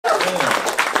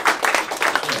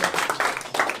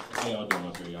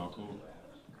y'all cool?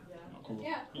 Y'all cool?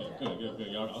 Yeah. Yeah, good.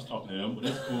 Y'all, I was talking to them, but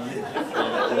it's cool.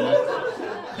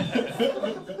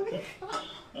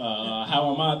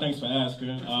 How am I? Thanks for asking.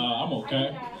 I'm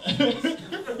okay.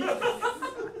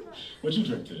 What you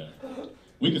drink today?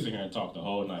 We can sit here and talk the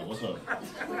whole night. What's up?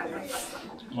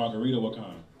 Margarita, what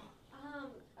kind?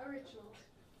 Original.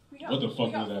 What the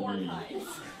fuck does that mean?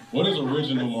 What is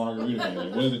original margarita mean?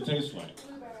 Like, what does it taste like?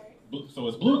 Blueberry. So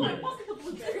it's blueberry.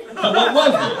 Blueberry. But what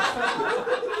was it?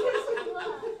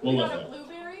 What was a that?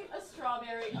 blueberry, a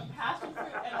strawberry, a passion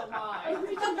fruit, and a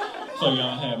lime. So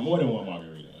y'all had more than one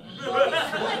margarita.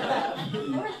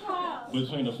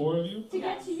 Between the four of you? To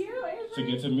get to you, Avery? To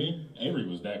get to me? Avery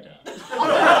was that guy.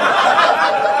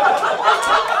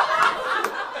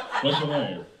 What's your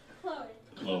name? Chloe.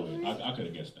 Chloe. I could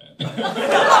have guessed that.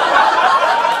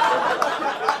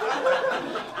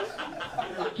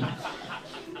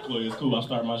 Chloe, it's cool. I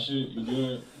start my shit. You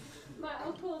good? My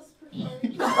uncle's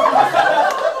preferred.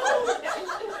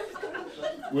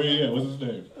 Where you at? What's his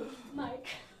name? Mike.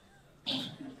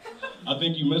 I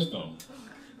think you missed him.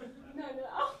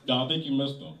 No, I think you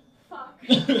missed him. Fuck.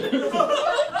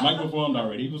 Mike performed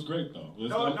already. He was great though.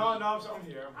 No, I'm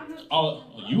here. Oh,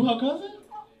 you her cousin?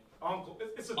 Uncle.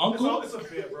 Uncle? It's a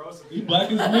bit, bro. It's a bit. He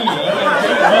black as me.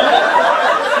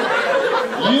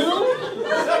 You?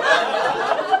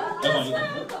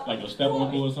 That's like your step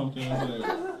uncle or something?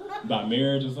 By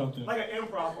marriage or something? Like an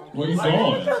improv uncle. Where you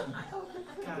going?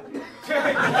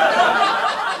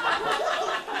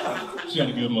 She had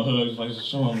to give him a hug. She's like,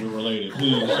 show him we're related.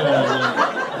 Please, show him we're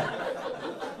related.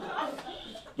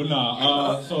 But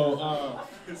nah,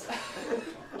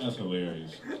 that's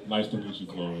hilarious. Nice to meet you,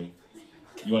 Chloe.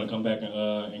 You want to come back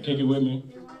and kick it with me?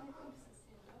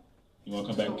 You want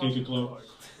to come back and kick it, Chloe?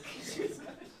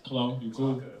 Chloe, you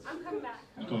cool? I'm coming back.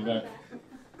 You coming back?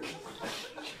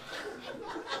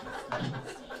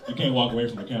 You can't walk away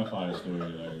from the campfire story.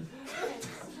 Like.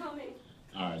 Tell me.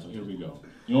 All right, so here we go.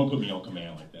 You don't put me on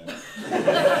command like that.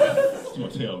 You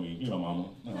gonna tell me, mama.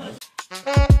 No,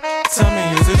 tell me,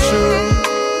 is it true?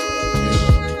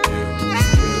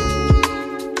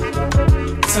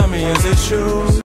 Tell me, is it true?